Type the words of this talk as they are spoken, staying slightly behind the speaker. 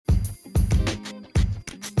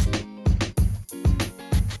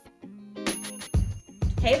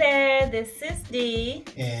Hey there, this is Dee.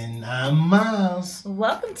 And I'm Miles.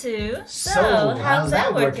 Welcome to So, how's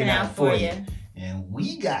that working out for you? And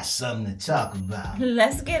we got something to talk about.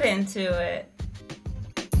 Let's get into it.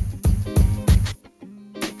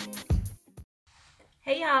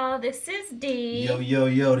 Hey y'all, this is Dee.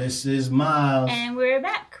 Yo, this is Miles. And we're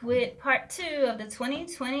back with part 2 of the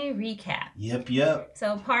 2020 recap. Yep.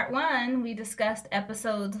 So part 1, we discussed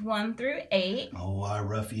episodes 1 through 8. Oh, our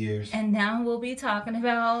rough years. And now we'll be talking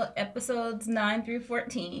about episodes 9 through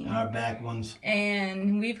 14. Our back ones.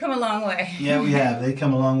 And we've come a long way. Yeah, we have. They've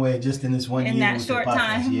come a long way just in this one year. In that short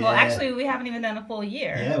time. Yeah. Well, actually, we haven't even done a full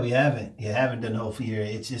year. Yeah, we haven't. You haven't done a whole year.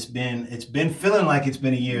 It's been feeling like it's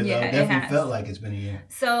been a year, though. It definitely felt like it's been a year.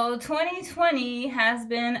 So 2020 has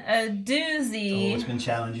been a doozy. Oh, it's been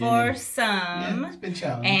challenging for some. Yeah, it's been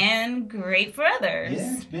challenging. And great for others.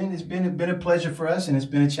 Yeah, it's been a pleasure for us, and it's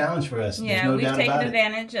been a challenge for us. Yeah, no we've doubt taken about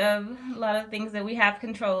advantage of a lot of things that we have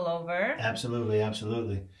control over.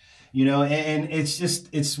 Absolutely. You know, and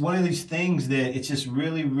it's one of these things that it's just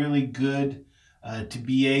really, really good to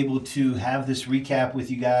be able to have this recap with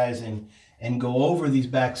you guys and go over these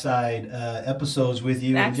backside episodes with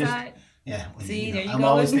you. Backside? And just, yeah. See, you know, there you I'm go.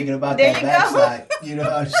 always thinking about there that you backside. Go. You know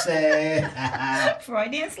what I'm saying?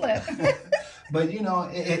 Freudian slip. But, you know,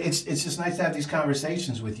 it's just nice to have these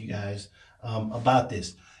conversations with you guys about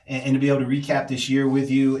this. And to be able to recap this year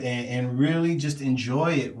with you and really just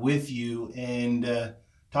enjoy it with you and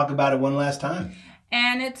talk about it one last time.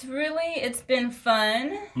 And it's been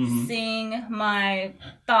fun seeing my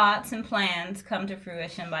thoughts and plans come to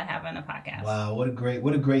fruition by having a podcast. Wow, what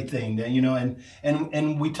a great thing. You know,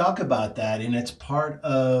 and we talk about that, and it's part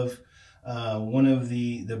of one of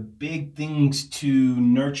the big things to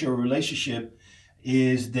nurture a relationship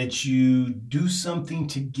is that you do something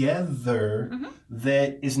together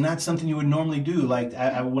that is not something you would normally do. Like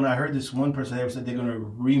when I heard this one person, they said they're going to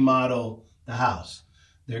remodel the house.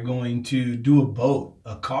 They're going to do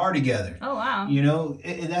a car together. Oh, wow. You know,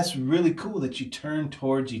 that's really cool that you turn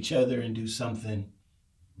towards each other and do something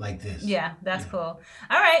like this. Yeah, that's cool. All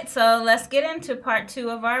right, so let's get into part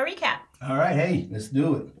 2 of our recap. All right, hey, let's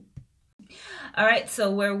do it. All right, so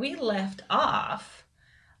where we left off,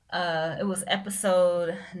 it was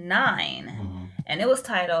episode 9, and it was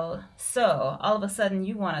titled, So, All of a Sudden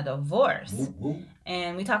You Want a Divorce. Ooh.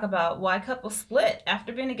 And we talk about why couples split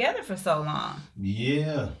after being together for so long.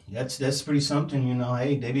 Yeah, that's pretty something, you know.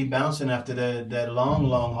 Hey, they be bouncing after that long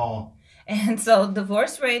haul. And so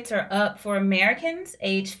divorce rates are up for Americans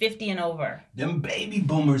age 50 and over. Them baby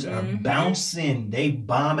boomers are bouncing. They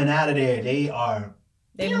bombing out of there. They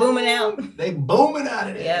booming out. They booming out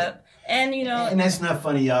of there. Yep. And, you know. And that's not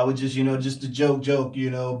funny, y'all. It's just, you know, just a joke,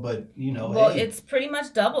 you know. But, you know, well, hey, it's pretty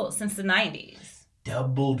much doubled since the 90s.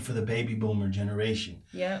 Doubled for the baby boomer generation.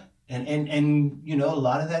 Yep. And you know, a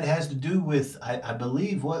lot of that has to do with, I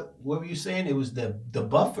believe, what were you saying? It was the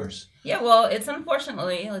buffers. Yeah, well, it's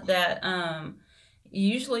unfortunately that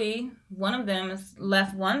usually one of them is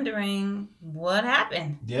left wondering what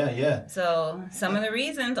happened. Yeah. So some of the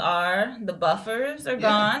reasons are the buffers are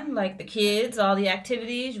gone, like the kids, all the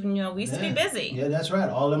activities. You know, we used to be busy. Yeah, that's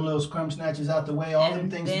right. All them little crumb snatches out the way, all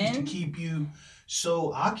them things that used to keep you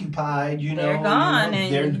so occupied, you know. They're gone.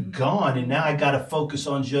 They're gone, and now I got to focus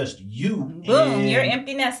on just you. Boom, you're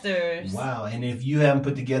empty nesters. Wow, and if you haven't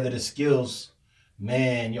put together the skills,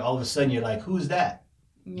 man, all of a sudden you're like, who's that?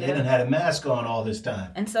 They done had a mask on all this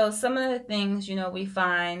time. And so some of the things, you know, we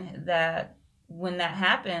find that when that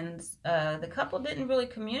happens, the couple didn't really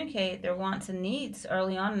communicate their wants and needs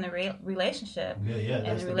early on in the relationship. Yeah.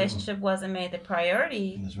 And the relationship wasn't made the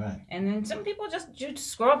priority. That's right. And then some people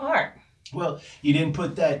just grow apart. Well, you didn't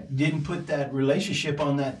put that relationship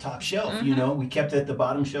on that top shelf. You know, we kept it at the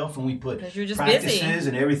bottom shelf, and we put practices busy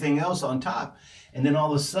and everything else on top. And then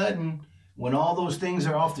all of a sudden, when all those things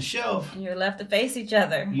are off the shelf, you're left to face each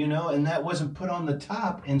other. You know, and that wasn't put on the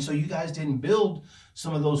top, and so you guys didn't build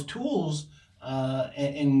some of those tools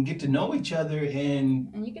and get to know each other,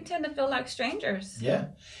 and you can tend to feel like strangers. Yeah,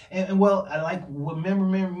 and well, I like remember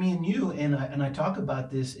me and you, and I talk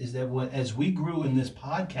about this is that as we grew in this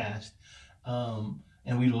podcast.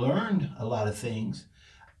 And we learned a lot of things.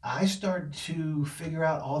 I started to figure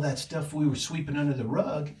out all that stuff we were sweeping under the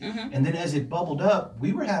rug. And then as it bubbled up,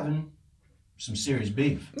 we were having some serious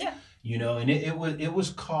beef. Yeah. You know, and it was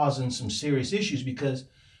causing some serious issues because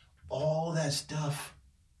all that stuff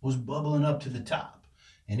was bubbling up to the top.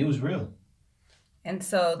 And it was real. And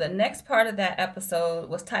so the next part of that episode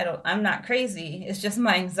was titled "I'm Not Crazy, It's Just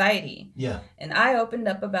My Anxiety." Yeah. And I opened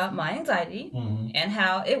up about my anxiety and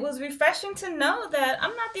how it was refreshing to know that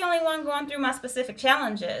I'm not the only one going through my specific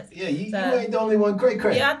challenges. Yeah, you ain't the only one cray.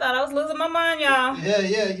 Yeah, I thought I was losing my mind, y'all.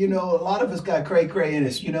 Yeah, you know, a lot of us got cray in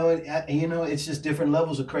us, you know, and it's just different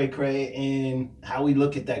levels of cray and how we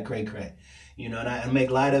look at that cray. You know, and I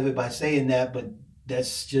make light of it by saying that, but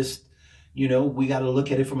that's just, you know, we got to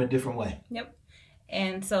look at it from a different way. Yep.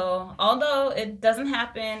 And so, although it doesn't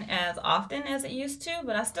happen as often as it used to,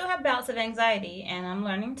 but I still have bouts of anxiety, and I'm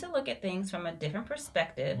learning to look at things from a different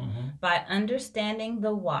perspective by understanding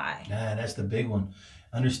the why. That's the big one.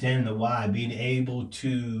 Understanding the why, being able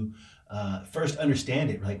to first understand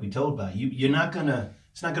it, like we told about.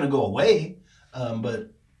 It's not gonna go away,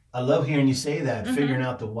 but I love hearing you say that, figuring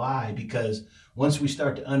out the why, because once we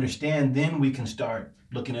start to understand, then we can start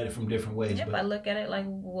looking at it from different ways. Yep, I look at it like,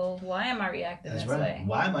 well, why am I reacting this way?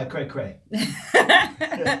 Why am I cray?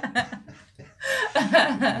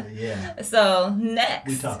 Yeah. So next,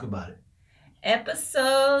 we talk about it.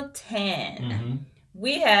 Episode 10.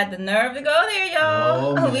 We had the nerve to go there,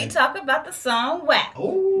 y'all. Oh, we talk about the song WAP.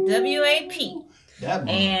 Ooh, W-A-P. That one.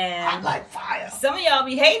 And hot like fire. Some of y'all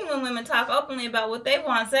be hating when women talk openly about what they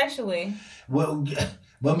want sexually.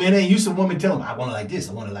 Well, man, ain't used to women tell them, I want it like this,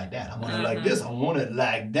 I want it like that, I want it like this, I want it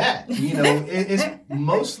like that. You know, it's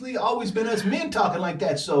mostly always been us men talking like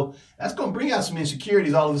that. So that's going to bring out some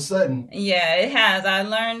insecurities all of a sudden. Yeah, it has. I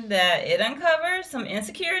learned that it uncovers some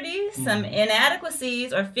insecurities, some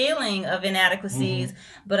inadequacies or feeling of inadequacies.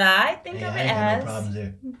 But I think of it as... no problems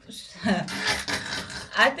there.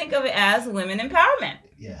 I think of it as women empowerment.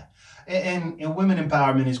 Yeah. And women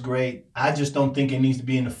empowerment is great. I just don't think it needs to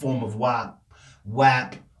be in the form of WAP,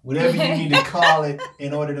 whatever you need to call it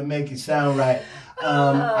in order to make it sound right.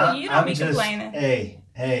 You don't be complaining.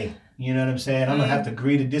 Hey, you know what I'm saying? I'm going to have to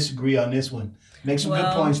agree to disagree on this one. Make some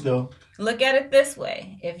good points, though. Look at it this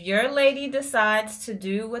way. If your lady decides to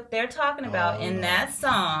do what they're talking about in that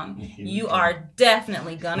song, you are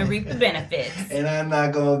definitely going to reap the benefits. And I'm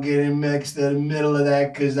not going to get in mixed in the middle of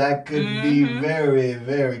that because I could be very,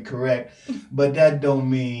 very correct. But that don't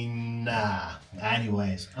mean nah.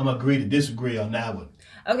 Anyways, I'm going to agree to disagree on that one.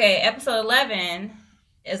 Okay, episode 11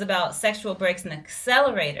 is about sexual brakes and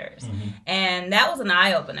accelerators. And that was an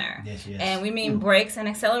eye-opener. Yes. And we mean brakes and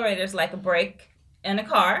accelerators like a brake in a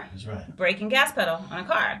car. That's right. Brake and gas pedal on a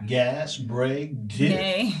car. Gas, brake, dip.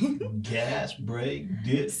 Yay. Gas, brake,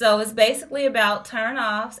 dip. So it's basically about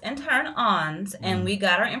turn-offs and turn-ons. And we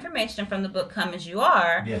got our information from the book Come As You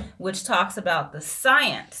Are, which talks about the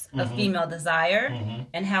science of female desire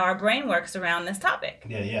and how our brain works around this topic.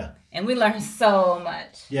 Yeah. And we learned so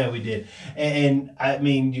much. Yeah, we did. And I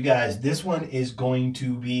mean, you guys, this one is going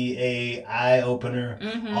to be a eye-opener.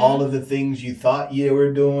 All of the things you thought you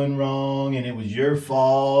were doing wrong and it was your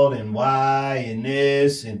fault and why and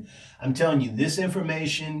this. And I'm telling you, this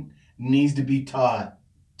information needs to be taught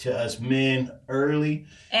to us men early.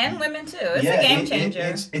 And women, too. It's a game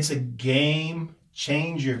changer. It's a game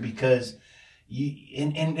changer because...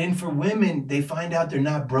 And for women, they find out they're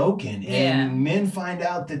not broken. And men find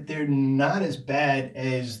out that they're not as bad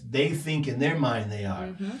as they think in their mind they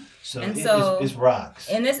are. So it's rocks.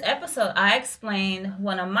 In this episode, I explained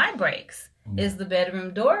one of my breaks is the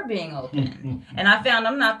bedroom door being open. And I found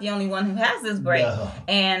I'm not the only one who has this break. No.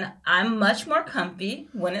 And I'm much more comfy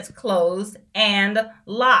when it's closed and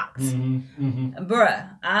locked. Bruh,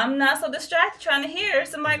 I'm not so distracted trying to hear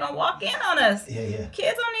somebody gonna walk in on us. Yeah.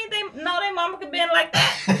 Kids don't need they know their mama could bend like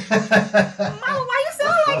that. Mama, why you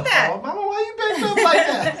sound like that? Oh, Mama, why you bend up like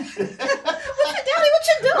that? Daddy, what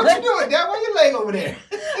you doing? What you doing, Dad? Why you laying over there?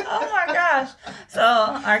 Oh my gosh. So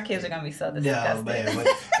our kids are gonna be so disgusted. No, man, but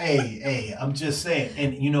hey, I'm just saying.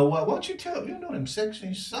 And you know what? Why don't you tell them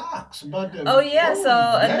sexy socks about them? Oh yeah,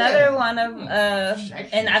 another one of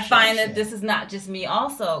and I find that this is not just me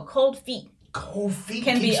also. Cold feet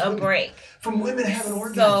can be a break. From women having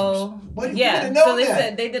orgasms. So, they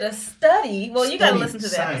said they did a study. Well, you got to listen to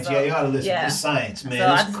that. Science, you got to listen. Yeah. It's science, man. So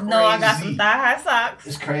I just know I got some thigh-high socks.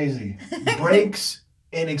 It's crazy. Brakes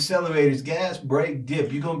and accelerators, gas, brake,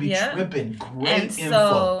 dip. You're going to be tripping. Great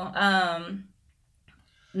info. So,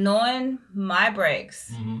 knowing my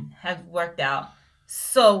brakes have worked out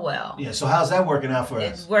so well. Yeah, so how's that working out for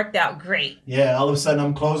us? It's worked out great. Yeah, all of a sudden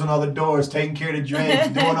I'm closing all the doors, taking care of the drinks,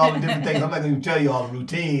 doing all the different things. I'm not going to tell you all the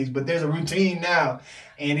routines, but there's a routine now.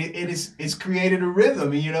 And it's created a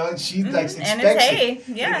rhythm, you know, and she expects it.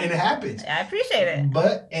 Yeah. And it happens. I appreciate it.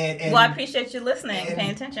 But, I appreciate you listeing and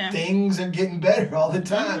paying attention. Things are getting better all the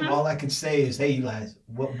time. All I can say is, hey, you guys,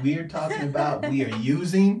 what we're talking about, we are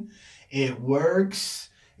using. It works.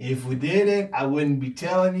 If we did it, I wouldn't be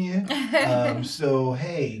telling you. So,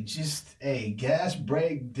 hey, gas,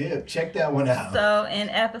 brake, dip. Check that one out. So, in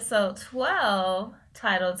episode 12,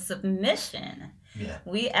 titled Submission,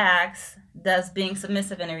 we asked, does being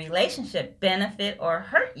submissive in a relationship benefit or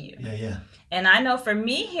hurt you? Yeah. And I know for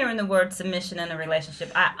me, hearing the word submission in a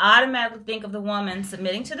relationship, I automatically think of the woman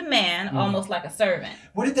submitting to the man, almost like a servant.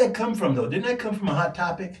 Where did that come from, though? Didn't that come from a Hot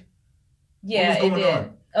Topic? Yeah, it did.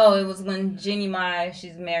 On? Oh, it was when Jeannie Mai,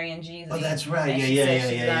 she's marrying Jesus. Oh, that's right. Yeah,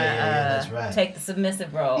 that's right. Take the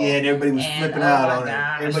submissive role. Yeah, and everybody was flipping out on it.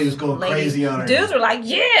 Everybody was going crazy on her. Dudes were like,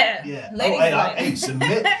 yeah. Hey,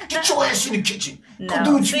 submit. Get your ass in the kitchen. Go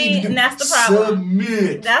do what you need to do. And that's the problem.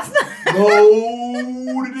 Submit.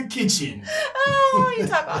 Go to the kitchen. Oh, you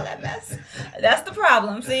talk all that mess. That's the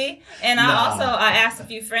problem, see? And I asked a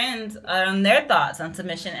few friends on their thoughts on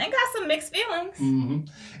submission and got some mixed feelings.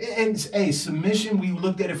 And hey, submission, we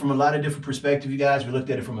looked at it from a lot of different perspectives, you guys. We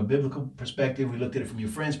looked at it from a biblical perspective. We looked at it from your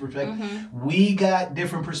friend's perspective. We got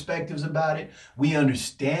different perspectives about it. We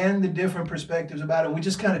understand the different perspectives about it. We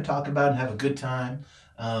just kind of talk about it and have a good time.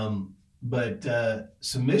 But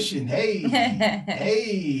submission, hey.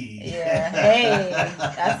 Yeah, hey.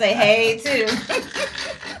 I say hey too.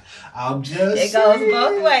 I'm just It goes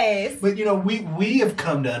both ways. But we have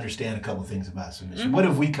come to understand a couple things about submission. What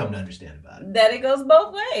have we come to understand about it? That it goes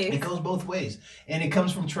both ways. It goes both ways. And it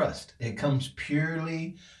comes from trust. It comes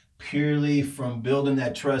purely from building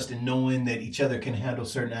that trust and knowing that each other can handle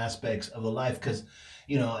certain aspects of the life. Because,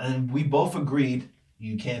 and we both agreed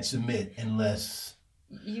you can't submit unless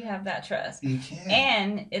you have that trust. You can't.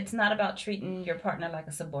 And it's not about treating your partner like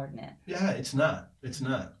a subordinate. Yeah, it's not. It's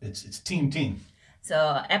team.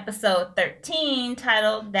 So, episode 13,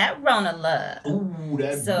 titled That Rona Love. Ooh,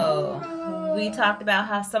 that Rona. We talked about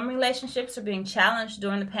how some relationships are being challenged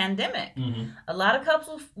during the pandemic. A lot of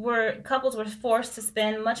couples were forced to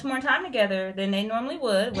spend much more time together than they normally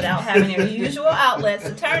would without having their usual outlets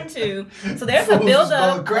to turn to. So there's a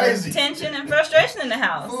buildup of tension and frustration in the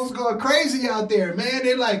house. Fools going crazy out there, man.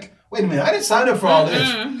 They're like, wait a minute, I didn't sign up for all this.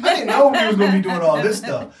 I didn't know we was going to be doing all this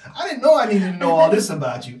stuff. I didn't know I needed to know all this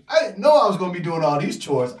about you. I didn't know I was going to be doing all these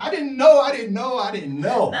chores. I didn't know. Nah,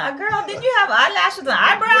 girl, didn't you have eyelashes and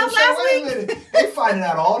eyebrows last week? Wait a minute. They finding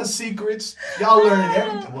out all the secrets. Y'all learning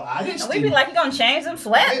everything. Well, I didn't. We be like, you going to change them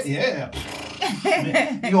sweats? Yeah.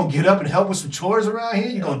 You going to get up and help with some chores around here?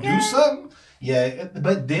 You going to do something? Yeah,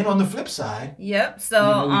 but then on the flip side. Yep. So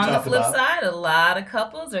on the flip side, a lot of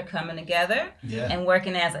couples are coming together and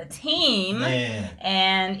working as a team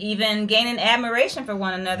and even gaining admiration for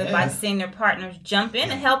one another by seeing their partners jump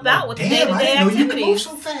in and help out with day-to-day activities. I didn't know you could move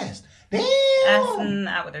so fast. Damn. That's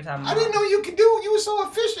not what they're talking about. I didn't know you could do it. You were so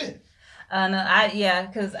efficient.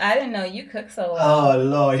 Because I didn't know you cook so well. Oh,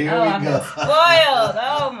 Lord, here we go. Spoiled.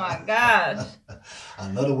 Oh, my gosh.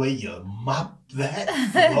 I love the way you mop that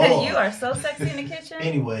floor. You are so sexy in the kitchen.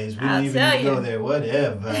 Anyways, we don't even need to go there.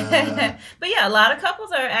 Whatever. But yeah, a lot of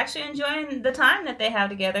couples are actually enjoying the time that they have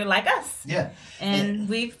together, like us. Yeah. And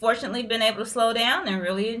we've fortunately been able to slow down and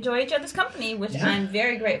really enjoy each other's company, which I'm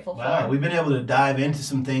very grateful for. We've been able to dive into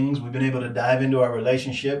some things. We've been able to dive into our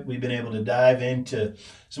relationship. We've been able to dive into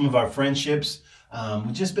some of our friendships.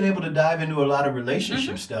 We've just been able to dive into a lot of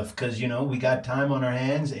relationship stuff because, we got time on our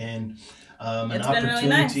hands and an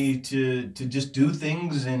opportunity to just do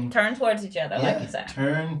things and turn towards each other, like you said.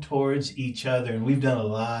 Turn towards each other, and we've done a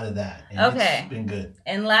lot of that. And it's been good.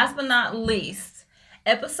 And last but not least,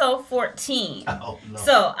 episode 14. Oh, no.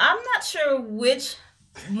 So I'm not sure which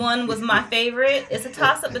one was my favorite. It's a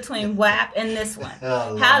toss-up between WAP and this one.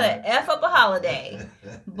 How to F up a holiday.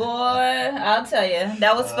 Boy, I'll tell you,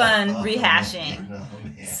 that was fun rehashing.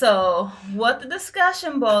 So, what the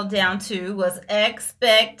discussion boiled down to was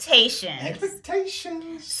expectations.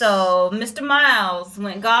 So, Mr. Miles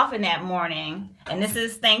went golfing that morning, and this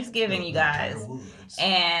is Thanksgiving, you guys.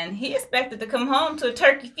 And he expected to come home to a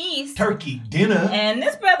turkey feast. Turkey dinner. And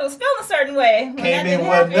this brother was feeling a certain way. Came in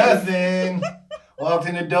with nothing. Walked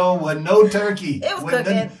in the door with no turkey. It was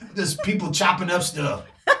cooking. Just people chopping up stuff.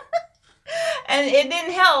 And it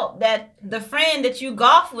didn't help that the friend that you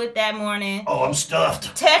golfed with that morning, I'm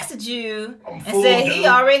stuffed, texted you and said he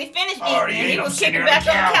already finished eating and he was kicking back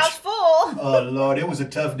on the couch full. Oh, Lord, it was a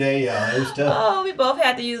tough day, y'all. It was tough. Oh, we both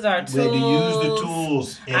had to use our tools. We had to use the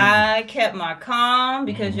tools. I kept my calm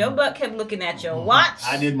because your butt kept looking at your watch.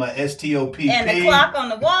 I did my STOPP. And the clock on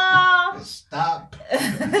the wall. Stop. I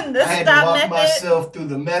had to walk myself through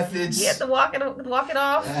the methods. You had to walk it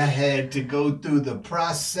off. I had to go through the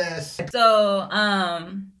process. So,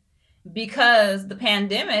 because the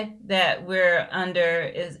pandemic that we're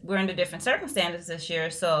under different circumstances this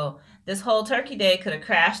year, so this whole turkey day could have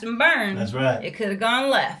crashed and burned. That's right. It could have gone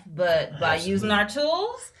left. But by using our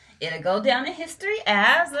tools, it'll go down in history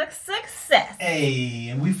as a success. Hey,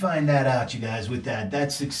 and we find that out, you guys, with that.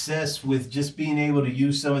 That success with just being able to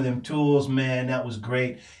use some of them tools, man, that was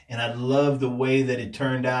great. And I love the way that it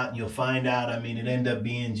turned out. And you'll find out, I mean, it ended up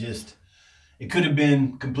being just, it could have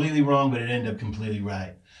been completely wrong, but it ended up completely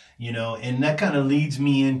right. You know, and that kind of leads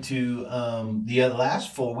me into the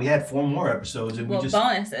last 4. We had 4 more episodes. And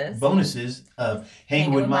bonuses of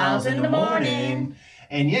Hanging with Miles in the morning.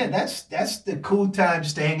 And yeah, that's the cool time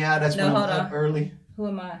just to hang out. That's when I'm up early. Who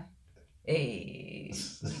am I? Hey,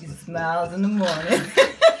 Miles in the morning.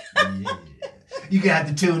 Yeah. You're going to have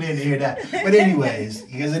to tune in to hear that. But anyways,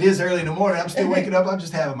 because it is early in the morning, I'm still waking up. I'm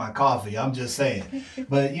just having my coffee. I'm just saying.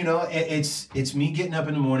 But, you know, it's me getting up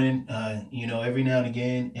in the morning, you know, every now and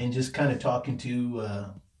again, and just kind of talking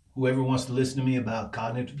to whoever wants to listen to me about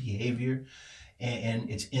cognitive behavior and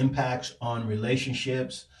its impacts on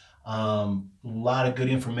relationships. A lot of good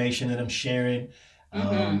information that I'm sharing.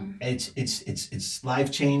 It's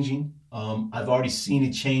life-changing. I've already seen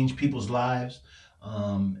it change people's lives.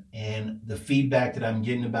 And the feedback that I'm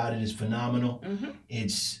getting about it is phenomenal.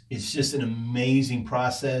 It's just an amazing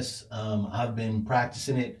process. I've been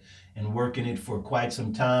practicing it and working it for quite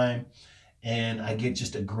some time, and I get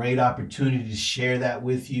just a great opportunity to share that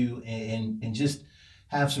with you and just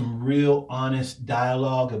have some real honest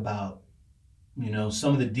dialogue about, you know,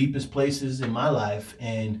 some of the deepest places in my life,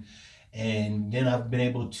 and then I've been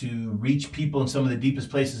able to reach people in some of the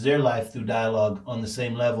deepest places of their life through dialogue on the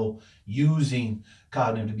same level, using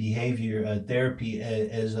cognitive behavior therapy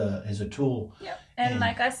as a tool. Yeah, and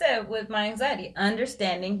like I said, with my anxiety,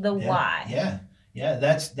 understanding the why. Yeah,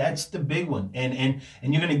 that's the big one, and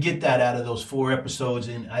you're gonna get that out of those 4 episodes,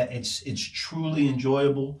 and it's truly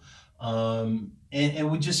enjoyable.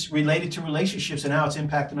 And we just related to relationships and how it's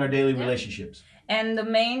impacting our daily relationships. And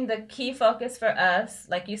the key focus for us,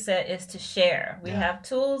 like you said, is to share. We have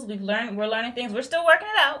tools, we're learning things. We're still working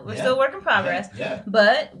it out. We're still work in progress.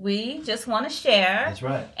 But we just want to share. That's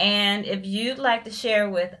right. And if you'd like to share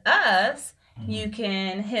with us, you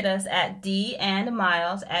can hit us at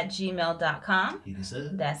deandmiles@gmail.com.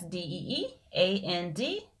 That's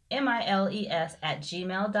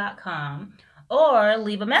deandmiles@gmail.com. Or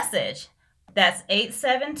leave a message. That's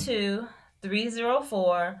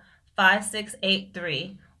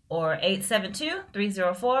 872-304-5683 or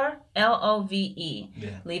 872-304-LOVE.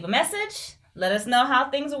 Leave a message. Let us know how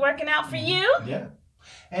things are working out for you. Yeah.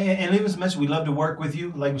 And leave us a message. We love to work with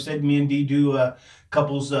you. Like we said, me and Dee do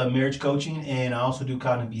couples marriage coaching, and I also do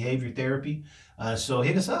cognitive behavior therapy. So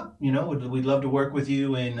hit us up. You know, we'd love to work with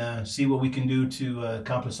you and see what we can do to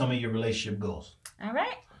accomplish some of your relationship goals. All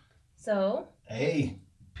right. So. Hey,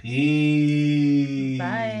 peace.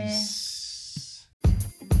 Bye.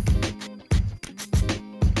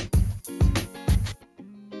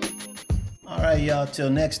 All right, y'all. Till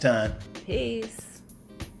next time. Peace.